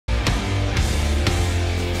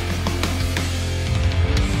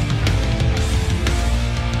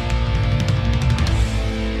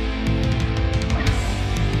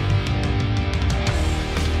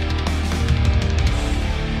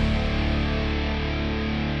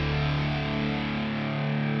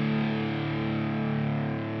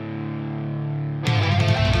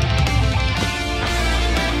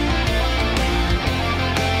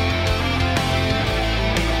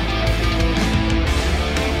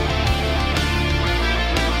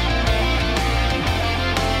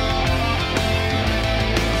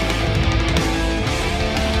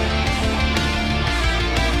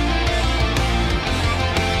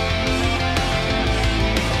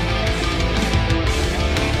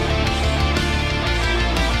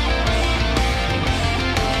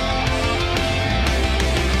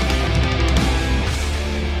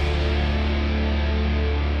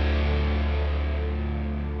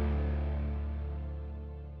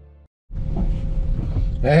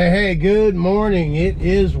Hey, good morning. It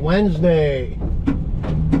is Wednesday.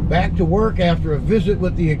 Back to work after a visit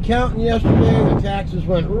with the accountant yesterday. The taxes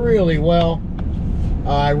went really well.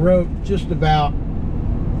 I wrote just about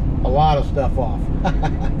a lot of stuff off.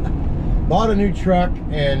 Bought a new truck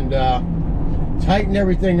and tightened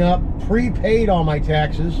everything up. Prepaid all my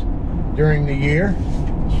taxes during the year.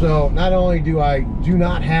 So not only do I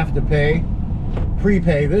not have to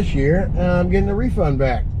prepay this year, I'm getting a refund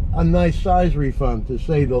back. A nice size refund, to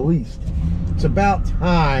say the least. It's about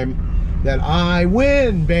time that I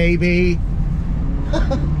win, baby.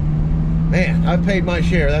 Man, I've paid my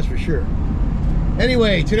share, that's for sure.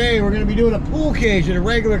 Anyway, today we're going to be doing a pool cage at a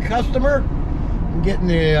regular customer. I'm getting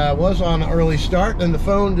the was on an early start, then the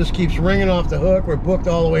phone just keeps ringing off the hook. We're booked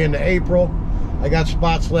all the way into April. I got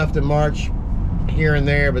spots left in March here and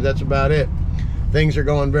there, but that's about it. Things are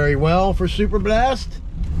going very well for Super Blast.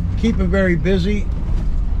 Keeping very busy.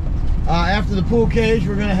 After the pool cage,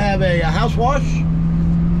 we're going to have a house wash,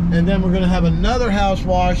 and then we're going to have another house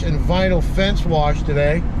wash and vinyl fence wash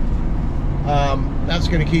today. That's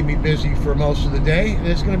going to keep me busy for most of the day, and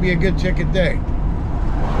it's going to be a good ticket day.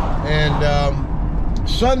 And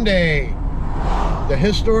Sunday, the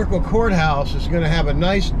historical courthouse is going to have a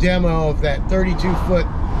nice demo of that 32-foot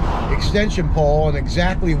extension pole and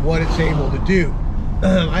exactly what it's able to do.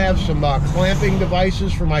 I have some clamping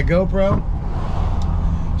devices for my GoPro.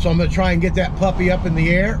 So I'm going to try and get that puppy up in the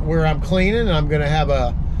air where I'm cleaning, and I'm going to have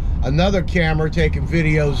another camera taking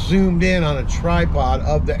videos zoomed in on a tripod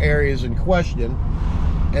of the areas in question.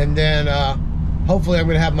 And then hopefully I'm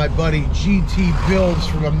going to have my buddy GT Builds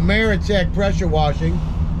from Ameritech Pressure Washing,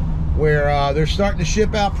 where they're starting to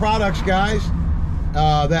ship out products, guys.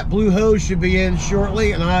 That blue hose should be in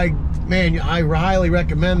shortly, and I highly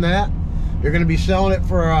recommend that. You're going to be selling it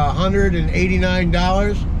for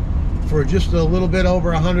 $189. For just a little bit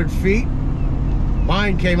over 100 feet.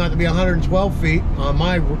 Mine came out to be 112 feet on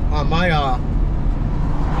my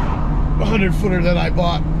 100 footer that I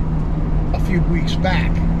bought a few weeks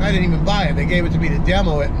back. I didn't even buy it. They gave it to me to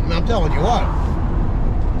demo it, and I'm telling you what,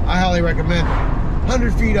 I highly recommend it.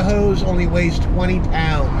 100 feet of hose only weighs 20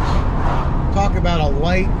 pounds. Talk about a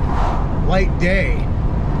light day.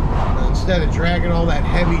 Instead of dragging all that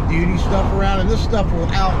heavy duty stuff around, and this stuff will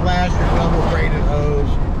outlast your double braided hose.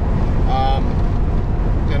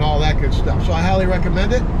 And all that good stuff. So I highly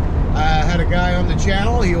recommend it. I had a guy on the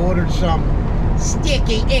channel. He ordered some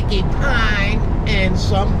sticky, icky pine and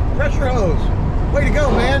some pressure hose. Way to go,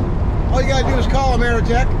 man. All you gotta do is call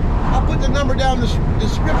Ameritech. I'll put the number down in the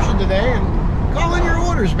description today and call in your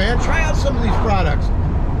orders, man. Try out some of these products.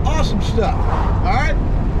 Awesome stuff. All right?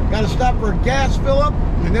 Gotta stop for a gas fill up,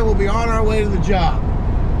 and then we'll be on our way to the job.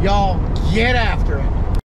 Y'all get after it.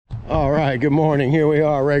 All right, good morning. Here we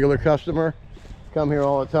are, regular customer. Come here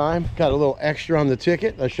all the time. Got a little extra on the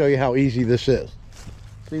ticket. I'll show you how easy this is.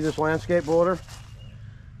 See this landscape border?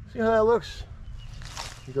 See how that looks?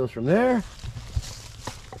 It goes from there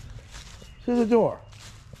to the door.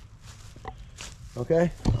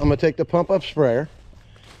 Okay, I'm gonna take the pump up sprayer,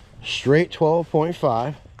 straight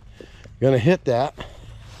 12.5. Gonna hit that.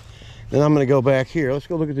 Then I'm gonna go back here. Let's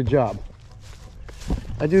go look at the job.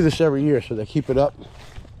 I do this every year, so they keep it up.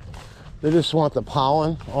 They just want the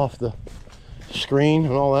pollen off the screen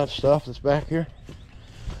and all that stuff that's back here.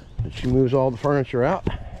 And she moves all the furniture out.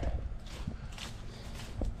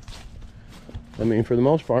 I mean, for the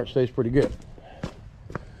most part, it stays pretty good.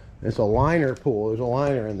 It's a liner pool. There's a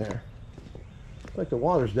liner in there. Looks like the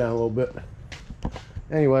water's down a little bit.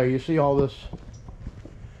 Anyway, you see all this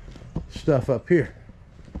stuff up here.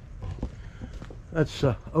 That's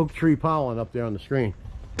oak tree pollen up there on the screen.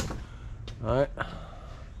 All right.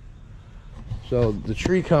 So the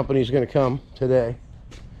tree company is going to come today,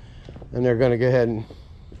 and they're going to go ahead and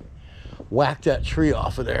whack that tree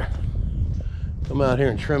off of there. Come out here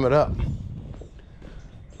and trim it up,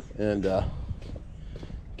 and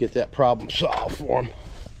get that problem solved for them.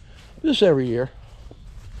 This every year.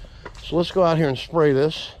 So let's go out here and spray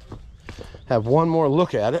this. Have one more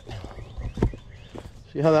look at it.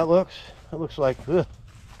 See how that looks? That looks like, ugh.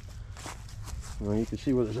 Well, you can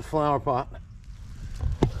see where there's a flower pot.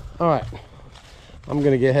 All right. I'm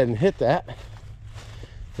going to go ahead and hit that,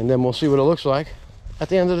 and then we'll see what it looks like at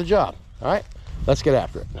the end of the job. All right, let's get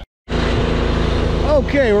after it.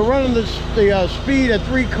 Okay, we're running the speed at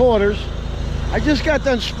 3/4. I just got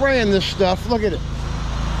done spraying this stuff. Look at it.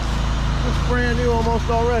 It's brand new almost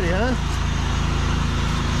already, huh?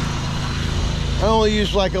 I only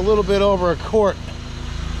used like a little bit over a quart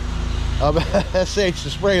of SH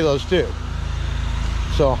to spray those too.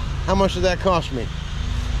 So how much did that cost me?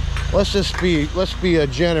 Let's be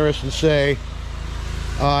generous and say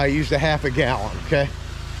I used a half a gallon. Okay,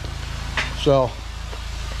 So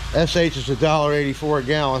SH is $1.84 a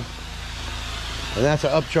gallon, and that's an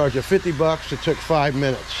upcharge of 50 bucks. It took 5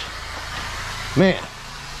 minutes. Man,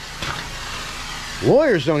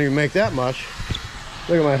 lawyers don't even make that much.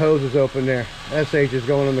 Look at my hoses open there. SH is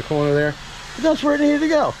going in the corner there. But that's where it needed to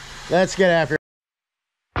go. Let's get after it.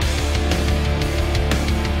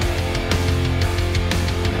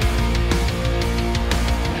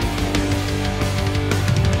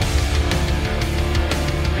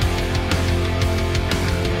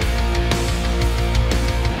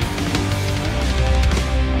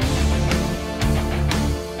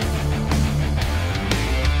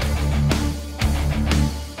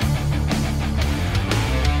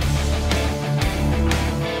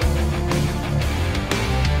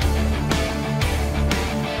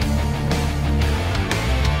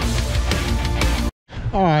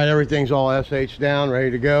 All right, everything's all SH down,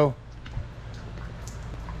 ready to go.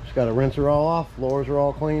 Just got to rinse her all off. Floors are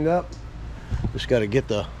all cleaned up. Just got to get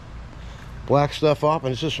the black stuff off,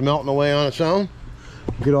 and it's just melting away on its own.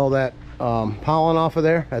 Get all that pollen off of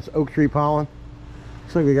there. That's oak tree pollen.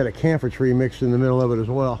 Looks like we got a camphor tree mixed in the middle of it as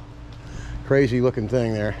well. Crazy looking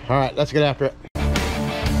thing there. All right, let's get after it.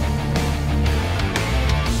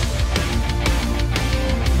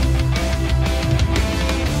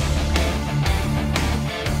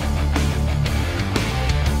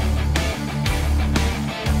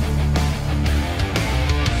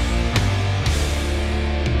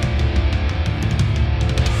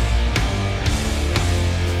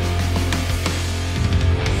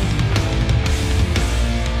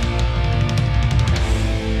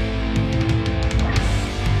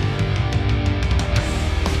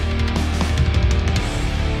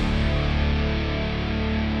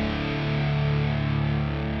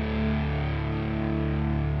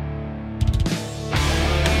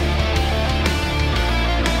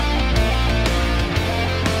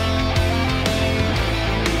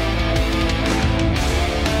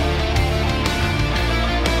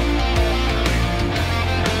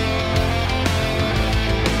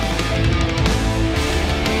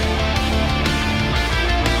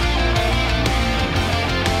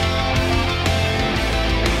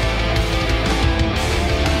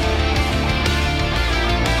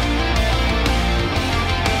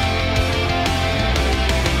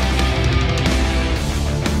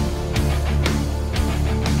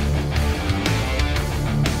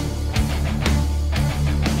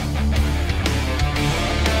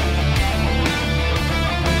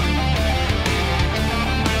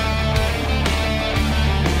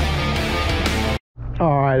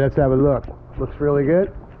 Let's have a look. Looks really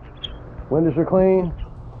good. Windows are clean.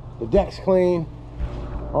 The deck's clean.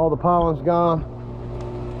 All the pollen's gone.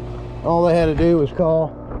 All they had to do was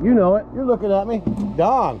call, you know it, you're looking at me,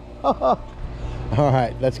 Don. All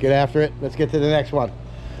right, let's get after it. Let's get to the next one.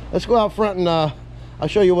 Let's go out front and I'll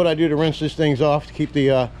show you what I do to rinse these things off to keep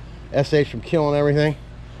the SH from killing everything.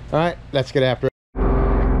 All right, let's get after it.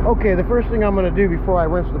 Okay, the first thing I'm going to do before I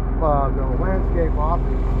rinse the landscape off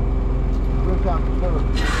is rinse out the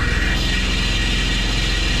surface.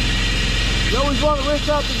 You always want to rinse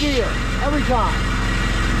out the gear, every time.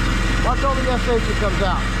 Watch all the SH that comes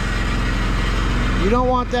out. You don't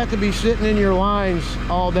want that to be sitting in your lines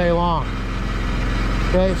all day long.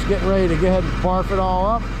 Okay, it's getting ready to go ahead and barf it all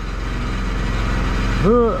up.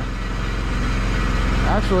 Ugh.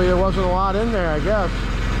 Actually, there wasn't a lot in there, I guess.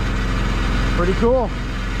 Pretty cool.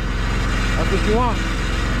 That's what you want.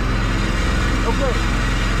 Okay.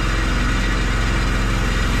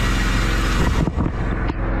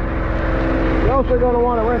 You're also going to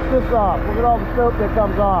want to rinse this off. Look at all the soap that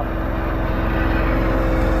comes off.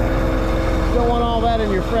 You don't want all that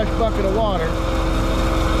in your fresh bucket of water.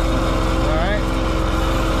 Alright.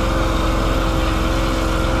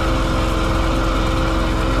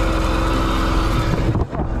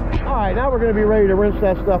 Alright, now we're going to be ready to rinse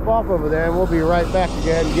that stuff off over there, and we'll be right back to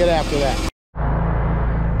go ahead and get after that.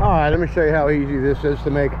 Alright, let me show you how easy this is to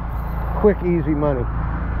make quick, easy money.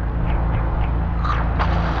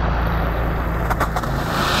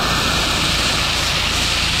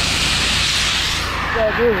 All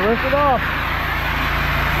you gotta do is rinse it off.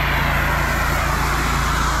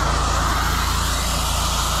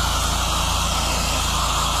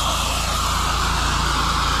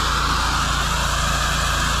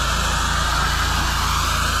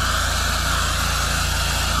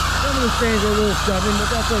 Some of the stains are a little stubborn, but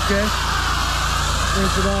that's okay.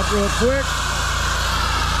 Rinse it off real quick.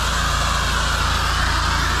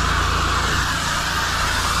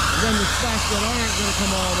 Then the spots that aren't going to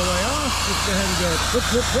come all the way off, just go ahead and go whip,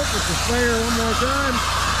 whip, whip with the sprayer one more time.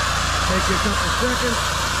 Take you a couple seconds.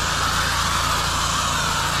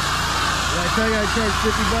 Did I tell you I charge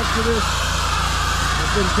 50 bucks for this?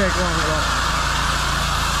 Didn't take long at all.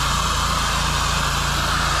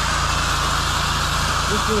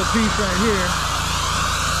 This little piece right here,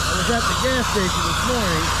 I was at the gas station this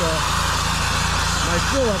morning, so my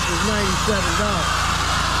fill-up was $97.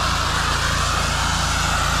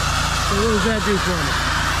 So what does that do for me?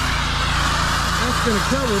 That's going to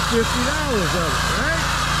cover $50 of it, right?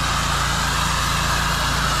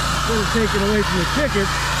 Instead of taking away from the ticket,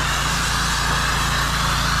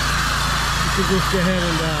 you can just go ahead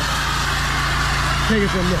and take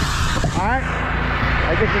it from there. All right,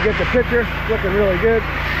 I think you get the picture. It's looking really good.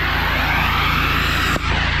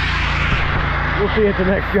 We'll see you at the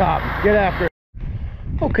next job. Get after it.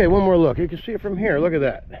 Okay, one more look. You can see it from here. Look at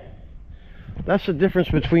that. That's the difference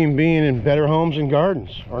between being in better homes and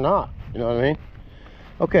gardens or not. You know what I mean?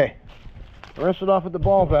 Okay, I rinsed it off with the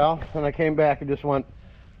ball valve, and I came back and just went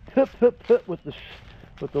pip pip pip with the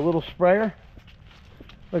little sprayer.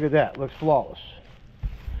 Look at that. Looks flawless.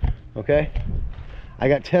 Okay, I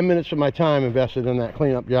got 10 minutes of my time invested in that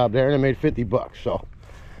cleanup job there, and I made 50 bucks. So,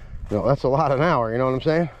 you know, that's a lot an hour. You know what I'm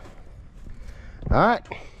saying? All right,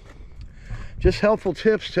 just helpful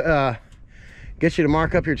tips to get you to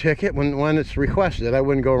mark up your ticket when it's requested. I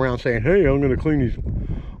wouldn't go around saying, hey, I'm going to clean these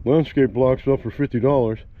landscape blocks up for $50.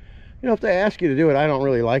 You know, if they ask you to do it, I don't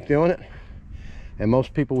really like doing it. And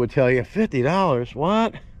most people would tell you, $50?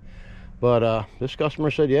 What? But this customer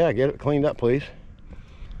said, yeah, get it cleaned up, please.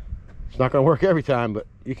 It's not going to work every time, but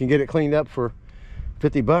you can get it cleaned up for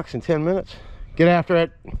 50 bucks in 10 minutes. Get after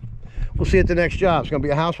it. We'll see you at the next job. It's going to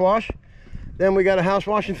be a house wash. Then we got a house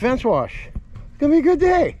wash and fence wash. It's going to be a good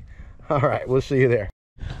day. All right, we'll see you there.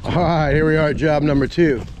 All right, here we are at job number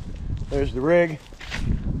 2. There's the rig.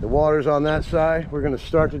 The water's on that side. We're going to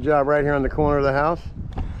start the job right here on the corner of the house.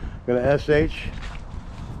 Going to SH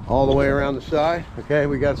all the way around the side. Okay,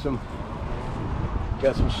 we got some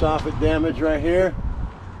soffit damage right here.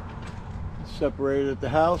 Separated at the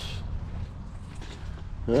house.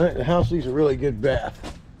 All right, the house needs a really good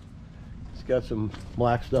bath. It's got some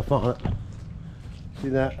black stuff on it. See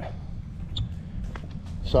that?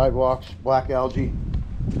 Sidewalks, black algae.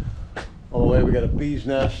 All the way, we got a bee's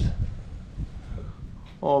nest.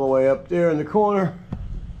 All the way up there in the corner.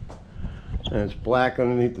 And it's black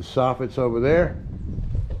underneath the soffits over there.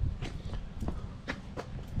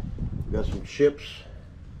 We got some chips.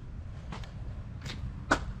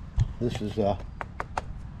 This is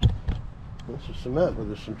cement, but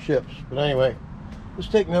there's some chips. But anyway,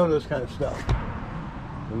 just take note of this kind of stuff.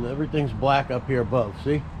 And everything's black up here above,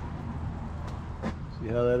 see? See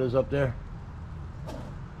how that is up there?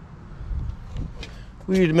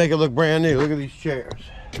 We need to make it look brand new. Look at these chairs.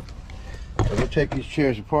 So we'll take these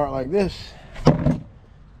chairs apart like this,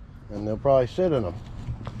 and they'll probably sit in them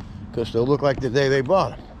because they'll look like the day they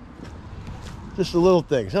bought them. Just the little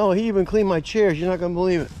things. Oh, he even cleaned my chairs. You're not going to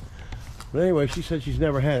believe it. But anyway, she said she's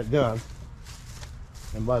never had it done.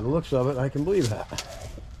 And by the looks of it, I can believe that.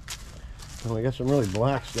 And we got some really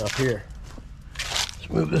black stuff here. Let's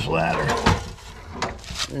move this ladder.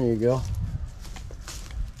 There you go.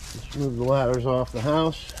 Let's move the ladders off the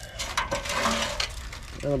house.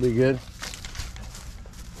 That'll be good.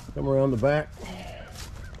 Come around the back.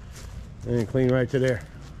 And clean right to there.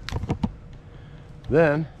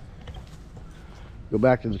 Then, go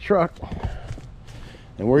back to the truck.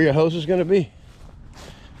 And where your hose is going to be.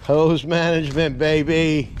 Hose management,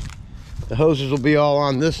 baby. The hoses will be all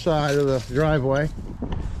on this side of the driveway.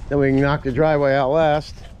 Then we can knock the driveway out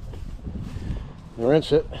last.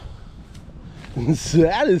 Rinse it.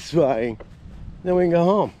 Satisfying. Then we can go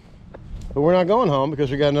home. But we're not going home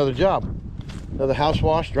because we got another job. Another house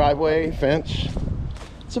wash, driveway, fence.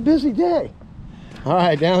 It's a busy day. All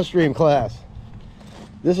right, downstream class.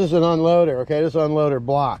 This is an unloader, okay? This unloader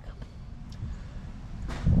block.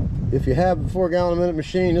 If you have a 4 gallon a minute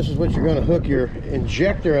machine, this is what you're going to hook your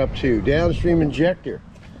injector up to. Downstream injector.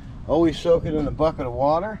 Always soak it in a bucket of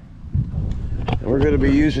water. And we're going to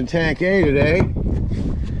be using tank A today.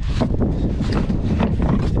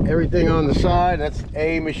 Everything on the side, that's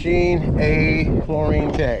A machine, A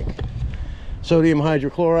chlorine tank. Sodium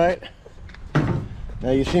hydrochloride.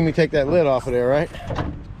 Now you see me take that lid off of there, right?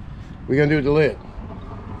 We're going to do with the lid.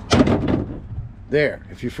 There.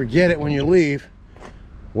 If you forget it when you leave,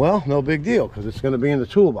 well, no big deal, because it's going to be in the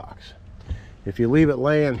toolbox. If you leave it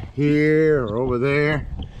laying here or over there,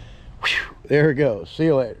 whew, there it goes. See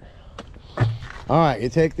you later. All right, you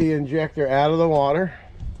take the injector out of the water.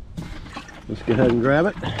 Let's go ahead and grab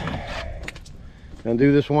it. Gonna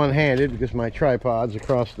do this one-handed because my tripod's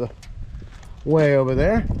across the way over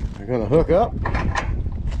there. We're gonna hook up.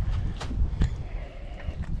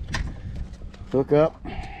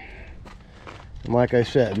 And like I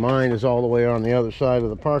said, mine is all the way on the other side of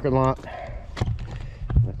the parking lot.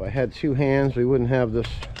 If I had two hands, we wouldn't have this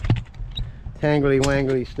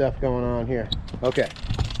tangly-wangly stuff going on here. Okay.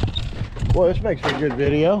 Boy, this makes for a good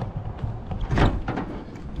video.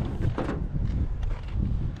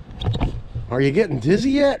 Are you getting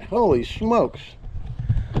dizzy yet? Holy smokes.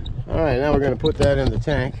 Alright, now we're going to put that in the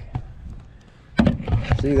tank.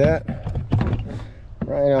 See that?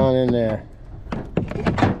 Right on in there.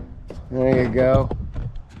 There you go.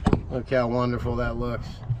 Look how wonderful that looks.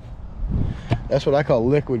 That's what I call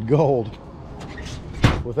liquid gold.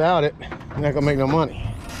 Without it, you're not going to make no money.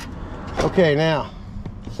 Okay, now,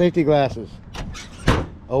 safety glasses.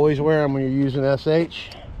 Always wear them when you're using SH.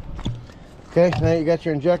 Okay, so now you got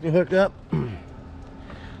your injector hooked up.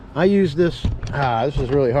 I use this. This is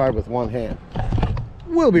really hard with one hand.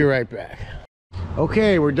 We'll be right back.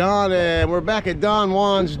 Okay, we're done, and we're back at Don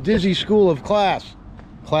Juan's Dizzy School of Class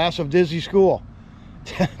of Dizzy School.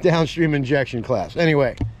 Downstream injection class.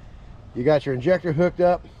 Anyway, you got your injector hooked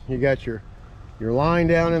up. You got your line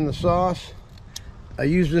down in the sauce. I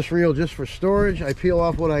use this reel just for storage. I peel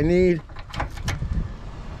off what I need.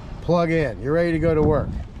 Plug in. You're ready to go to work.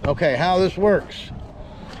 Okay, how this works.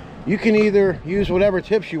 You can either use whatever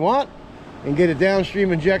tips you want and get a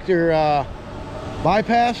downstream injector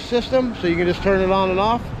bypass system, so you can just turn it on and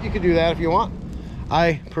off. You can do that if you want.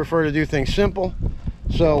 I prefer to do things simple.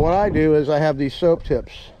 So what I do is I have these soap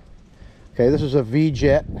tips. Okay, this is a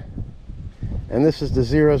V-Jet, and this is the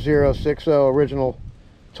 0060 original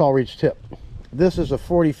tall reach tip. This is a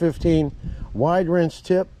 4015 wide rinse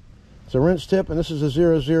tip. It's a rinse tip, and this is a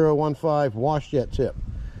 0015 wash jet tip.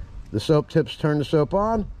 The soap tips turn the soap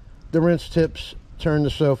on, the rinse tips turn the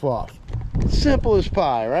soap off. Simple as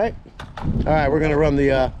pie, right? All right, we're going to run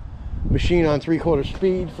the machine on 3/4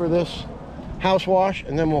 speed for this house wash,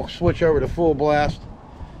 and then we'll switch over to full blast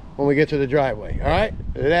when we get to the driveway. All right,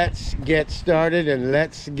 let's get started and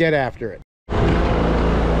let's get after it.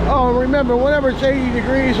 Oh, and remember, whenever it's 80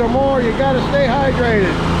 degrees or more, you got to stay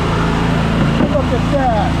hydrated. Look at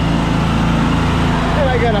that. And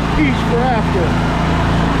I got a piece for after.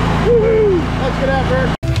 Woohoo! Let's get after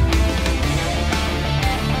it.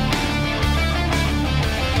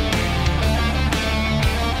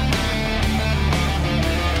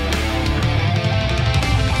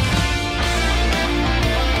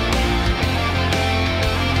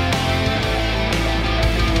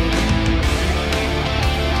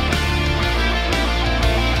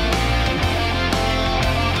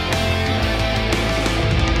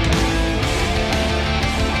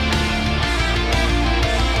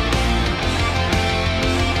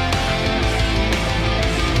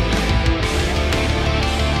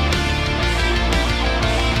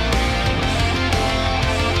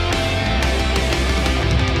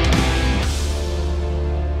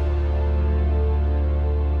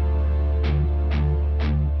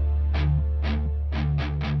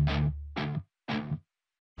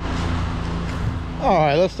 All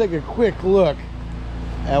right, let's take a quick look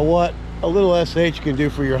at what a little SH can do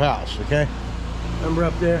for your house, okay? Remember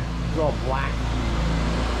up there? It was all black.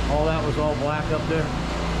 All that was all black up there.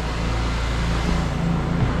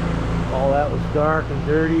 All that was dark and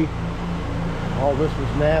dirty. All this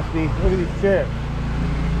was nasty. Look at these chairs.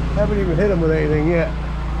 Haven't even hit them with anything yet.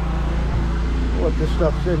 Let this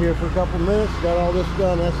stuff sit here for a couple minutes. Got all this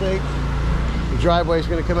done, SH. The driveway's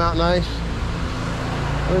gonna come out nice.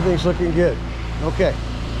 Everything's looking good. Okay,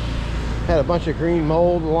 had a bunch of green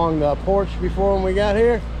mold along the porch before when we got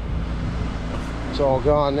here. It's all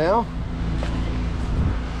gone now.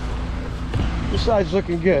 This side's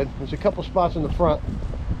looking good. There's a couple spots in the front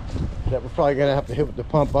that we're probably gonna have to hit with the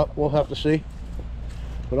pump up. We'll have to see.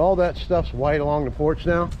 But all that stuff's white along the porch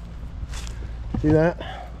now. See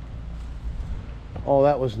that? All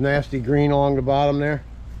that was nasty green along the bottom there.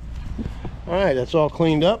 All right, that's all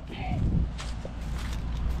cleaned up.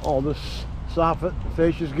 All this soffit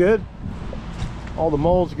fascia's good. All the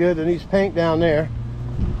mold's good. It needs paint down there.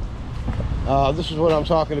 This is what I'm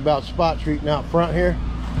talking about, spot treating out front here.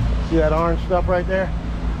 See that orange stuff right there?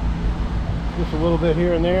 Just a little bit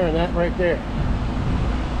here and there, and that right there.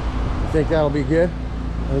 I think that'll be good.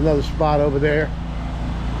 And another spot over there,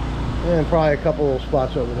 and probably a couple little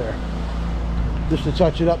spots over there, just to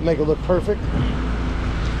touch it up and make it look perfect.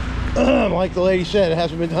 Like the lady said, it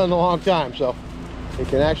hasn't been done in a long time, so it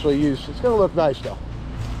can actually use. It's going to look nice though.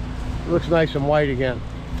 It looks nice and white again.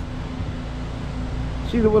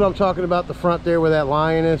 See what I'm talking about, the front there where that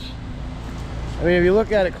lion is? I mean, if you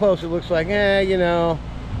look at it close, it looks like, you know,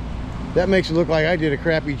 that makes it look like I did a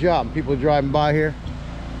crappy job. People are driving by here.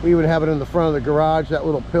 We even have it in the front of the garage, that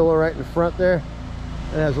little pillar right in the front there.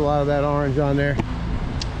 It has a lot of that orange on there.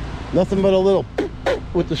 Nothing but a little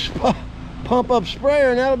with the pump up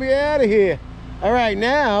sprayer, and that'll be out of here. All right,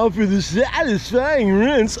 now for the satisfying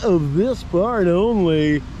rinse of this part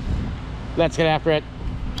only. Let's get after it.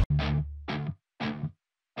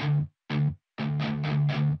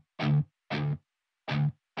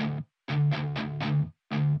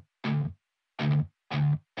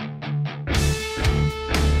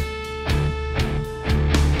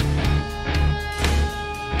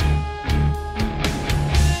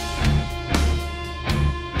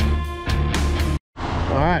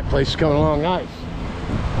 Alright, place is coming along nice.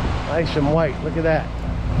 Nice and white. Look at that.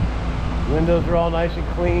 Windows are all nice and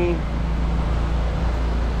clean.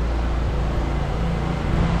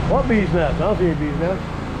 What bee's nest? I don't see a bee's nest.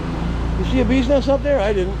 You see a bee's nest up there?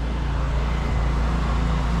 I didn't.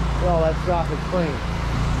 Well, that's soft and clean.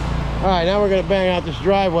 Alright, now we're going to bang out this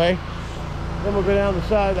driveway. Then we'll go down the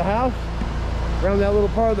side of the house, around that little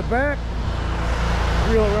part of the back,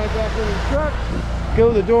 reel it right back into the truck,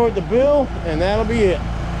 go to the door with the bill, and that'll be it.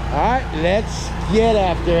 Alright, let's get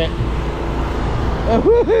after it.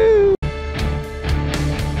 Woohoo!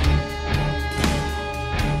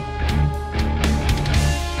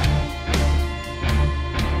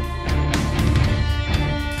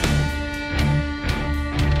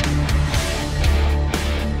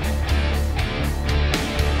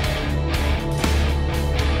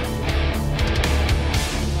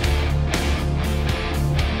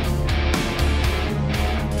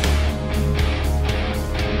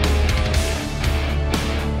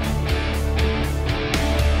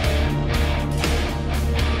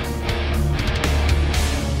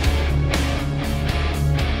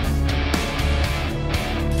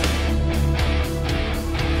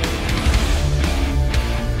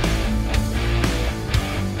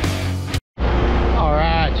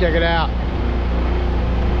 Check it out.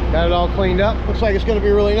 Got it all cleaned up. Looks like it's going to be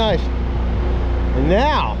really nice. And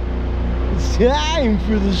now it's time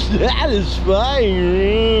for the satisfying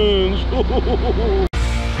rinse.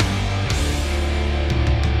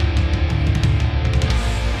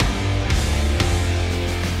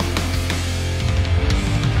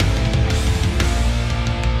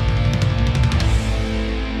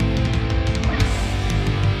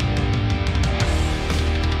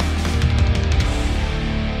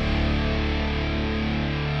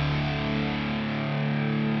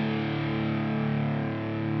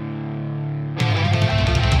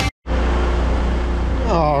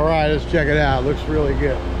 All right, let's check it out. Looks really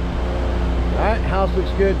good. All right, house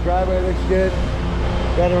looks good. Driveway looks good.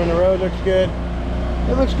 Gutter in the road looks good.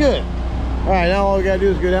 It looks good. All right, now all we gotta do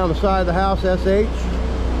is go down the side of the house, SH.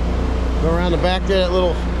 Go around the back there, that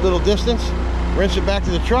little distance. Rinse it back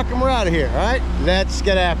to the truck, and we're out of here. All right, let's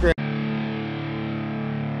get after it.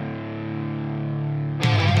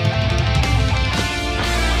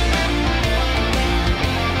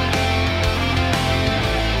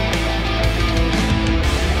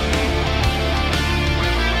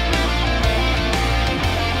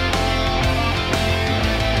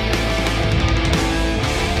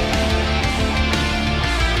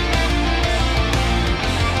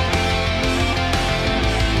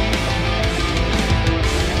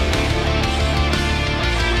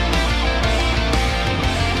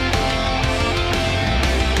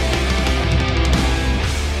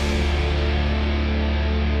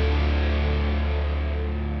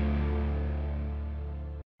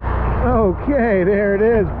 Okay, there it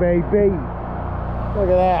is, baby. Look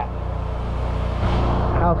at that.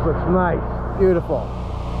 House looks nice, beautiful.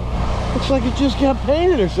 Looks like it just got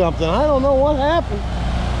painted or something. I don't know what happened.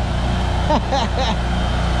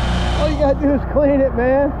 All you gotta do is clean it,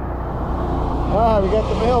 man. All right, we got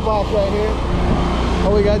the mailbox right here.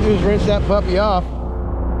 All we gotta do is rinse that puppy off,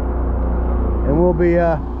 and we'll be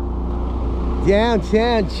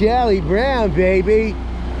downtown Charlie Brown, baby.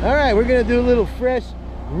 All right, we're gonna do a little fresh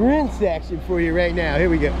rinse action for you right now. Here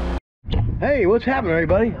we go. Hey, what's happening,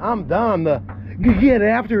 everybody? I'm Don, the get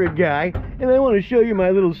after it guy, and I want to show you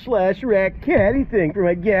my little slash rack caddy thing for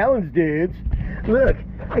my gallons, dudes. Look,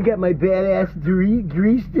 I got my badass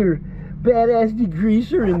degreaser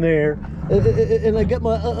in there, and I got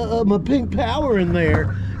my pink power in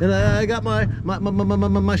there, and I got my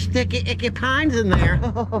sticky icky pines in there.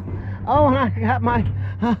 Oh, and I got my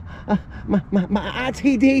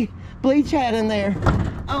ITD bleach hat in there.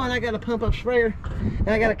 Oh, and I got a pump up sprayer, and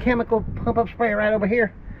I got a chemical pump up sprayer right over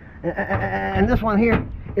here, and this one here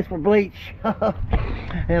is for bleach.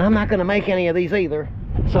 And I'm not going to make any of these either.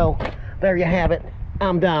 So there you have it.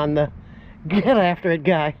 I'm Don, the get after it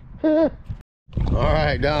guy. All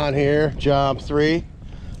right, Don here, job 3,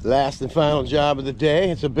 last and final job of the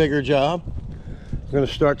day. It's a bigger job. I'm going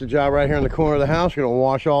to start the job right here in the corner of the house. We're going to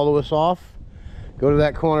wash all of this off, Go to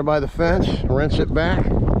that corner by the fence, rinse it back,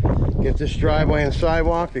 get this driveway and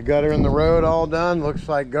sidewalk, the gutter and the road all done. Looks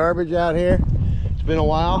like garbage out here. It's been a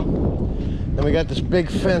while. Then we got this big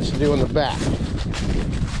fence to do in the back.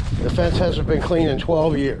 The fence hasn't been cleaned in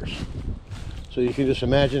 12 years. So you can just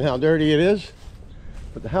imagine how dirty it is.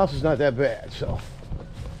 But the house is not that bad, so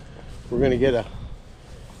we're gonna get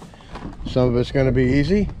some of it's gonna be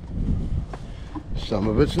easy. Some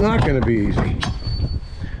of it's not gonna be easy.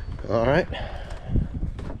 All right.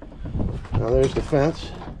 Now there's the fence.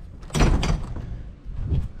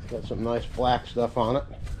 It's got some nice black stuff on it.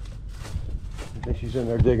 I think she's in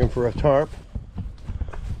there digging for a tarp.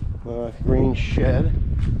 Green shed.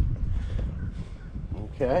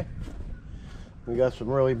 Okay. We got some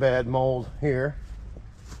really bad mold here.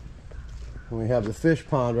 And we have the fish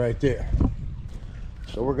pond right there.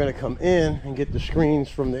 So we're going to come in and get the screens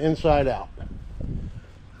from the inside out.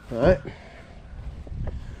 All right.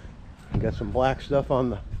 We got some black stuff on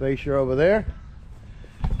the fascia over there.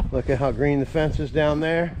 Look at how green the fence is down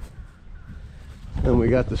there. And we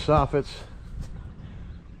got the soffits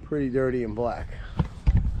pretty dirty and black.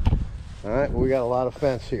 All right, well, we got a lot of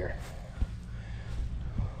fence here.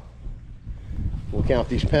 We'll count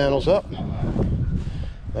these panels up.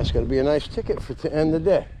 That's going to be a nice ticket for to end the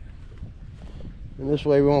day. And this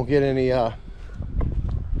way we won't get any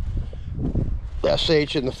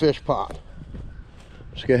SH in the fish pond.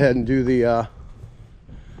 Let's go ahead and do the,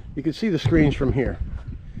 you can see the screens from here.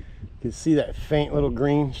 You can see that faint little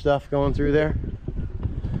green stuff going through there.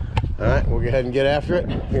 All right, we'll go ahead and get after it.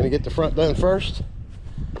 We're going to get the front done first.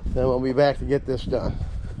 Then we'll be back to get this done.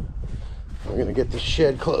 We're going to get the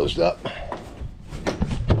shed closed up.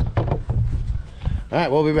 All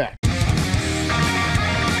right, we'll be back.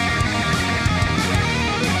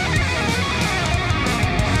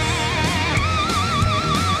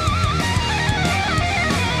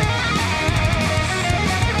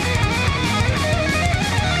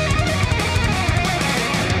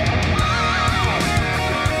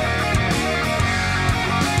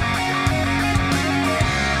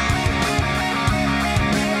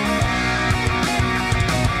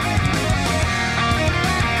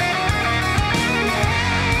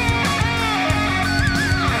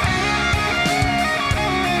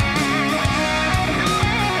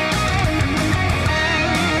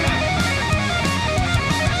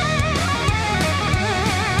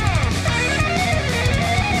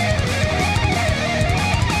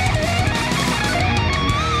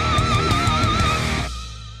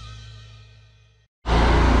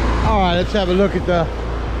 Let's have a look at the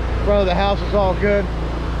front of the house. It's all good.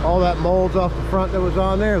 All that mold's off the front that was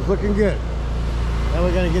on there. It's looking good. Now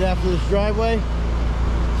we're going to get after this driveway.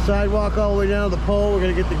 Sidewalk all the way down to the pole. We're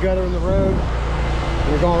going to get the gutter in the road.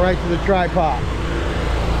 And we're going right to the tripod.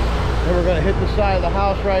 Then we're going to hit the side of the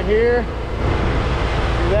house right here.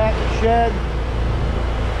 Do that, the shed.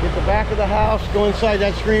 Get the back of the house. Go inside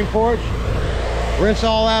that screen porch. Rinse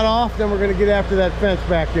all that off. Then we're going to get after that fence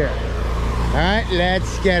back there. All right,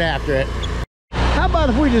 let's get after it. How about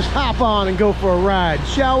if we just hop on and go for a ride,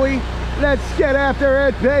 shall we? Let's get after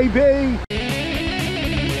it, baby.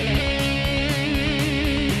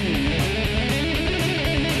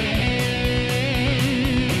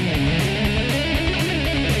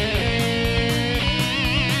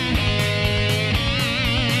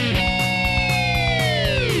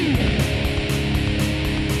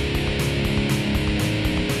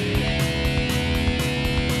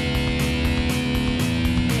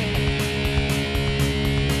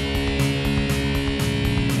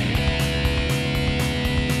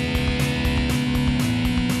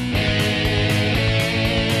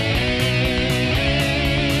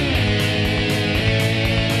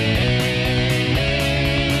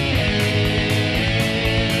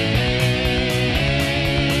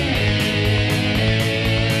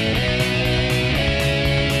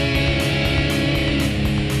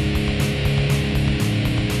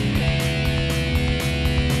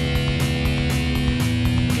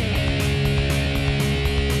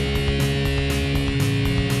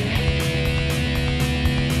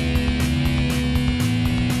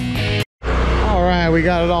 We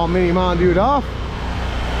got it all mini mondued off.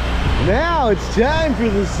 Now it's time for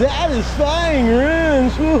the satisfying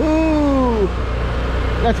runs. Woohoo!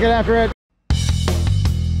 Let's get after it.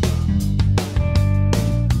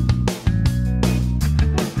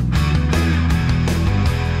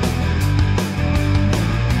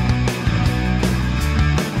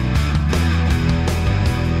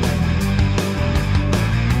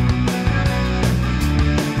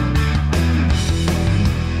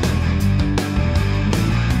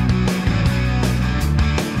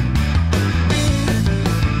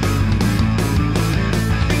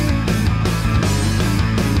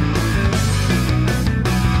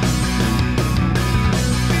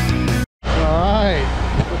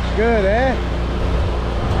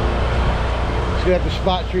 we have to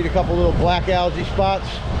spot treat a couple little black algae spots.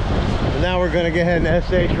 And now we're going to go ahead and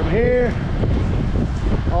SH from here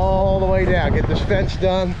all the way down. Get this fence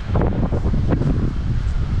done.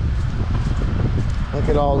 Look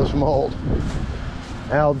at all this mold.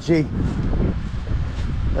 Algae.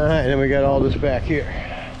 Alright, and then we got all this back here.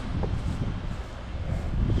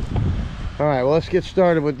 Alright, well, let's get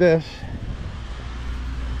started with this.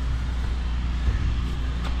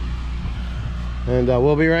 And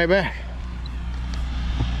we'll be right back.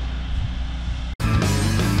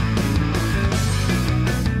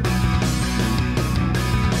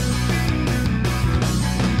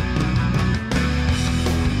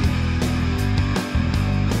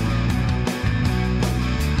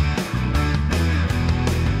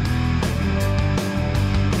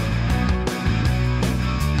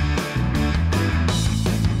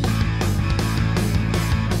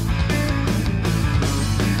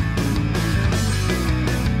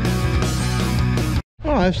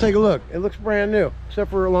 Let's take a look. It looks brand new, except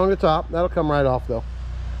for along the top. That'll come right off though.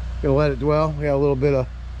 Gonna let it dwell. We got a little bit of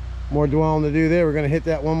more dwelling to do there. We're gonna hit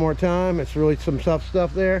that one more time. It's really some tough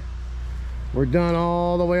stuff there. We're done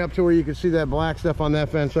all the way up to where you can see that black stuff on that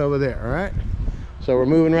fence over there. All right, so we're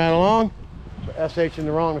moving right along. So SH in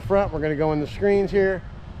the wrong in front. We're gonna go in the screens here,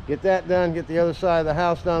 get that done, get the other side of the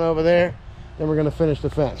house done over there, then we're gonna finish the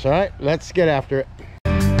fence. All right, let's get after it.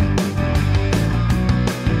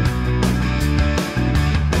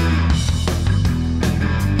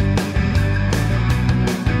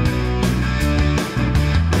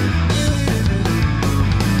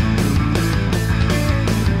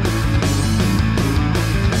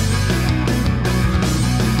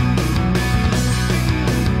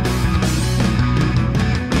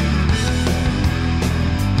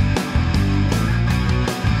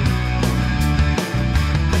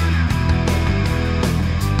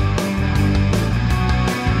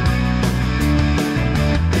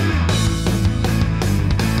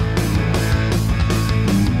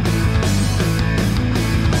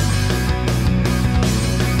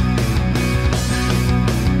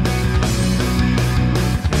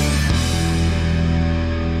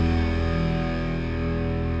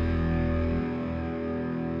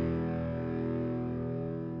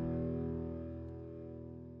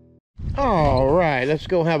 All right, let's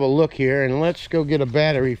go have a look here, and let's go get a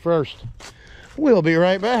battery first. We'll be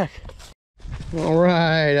right back. All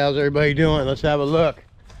right, how's everybody doing? Let's have a look.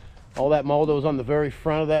 All that mold that was on the very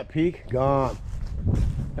front of that peak, gone.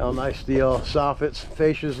 How nice the soffits,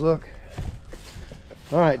 fascias look.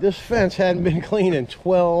 All right, this fence hadn't been cleaned in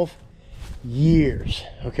 12 years,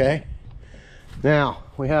 okay? Now,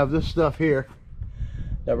 we have this stuff here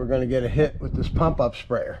that we're gonna get a hit with this pump-up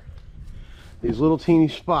sprayer. These little teeny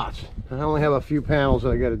spots. I only have a few panels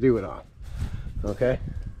that I got to do it on. Okay,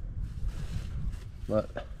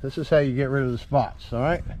 but this is how you get rid of the spots. All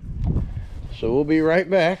right, so we'll be right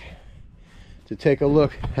back to take a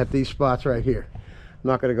look at these spots right here. I'm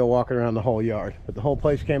not going to go walking around the whole yard, but the whole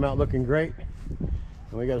place came out looking great, and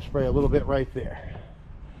we got to spray a little bit right there.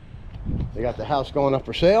 They got the house going up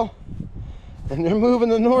for sale, and they're moving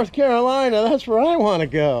to North Carolina. That's where I want to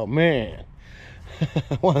go, man.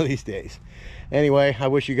 One of these days. Anyway, I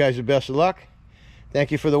wish you guys the best of luck.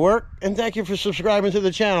 Thank you for the work, and thank you for subscribing to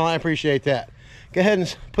the channel. I appreciate that. Go ahead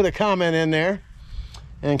and put a comment in there,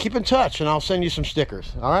 and keep in touch, and I'll send you some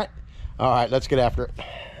stickers. All right, let's get after it.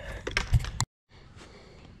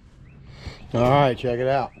 All right, check it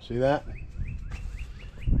out. See that?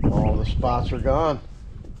 All the spots are gone.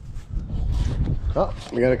 Oh,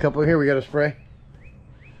 we got a couple here we got to spray.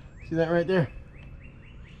 See that right there?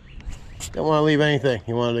 Don't want to leave anything.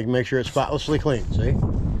 You want to make sure it's spotlessly clean. See?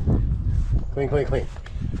 Clean, clean, clean.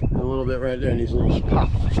 And a little bit right there in these little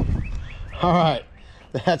spots. All right,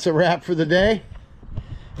 that's a wrap for the day.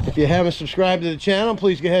 If you haven't subscribed to the channel,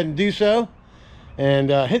 please go ahead and do so.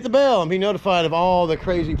 And hit the bell and be notified of all the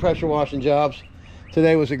crazy pressure washing jobs.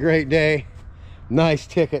 Today was a great day. Nice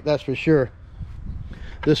ticket, that's for sure.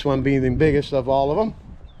 This one being the biggest of all of them.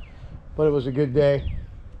 But it was a good day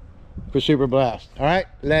for Super Blast. All right,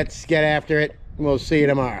 let's get after it. We'll see you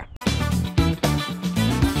tomorrow.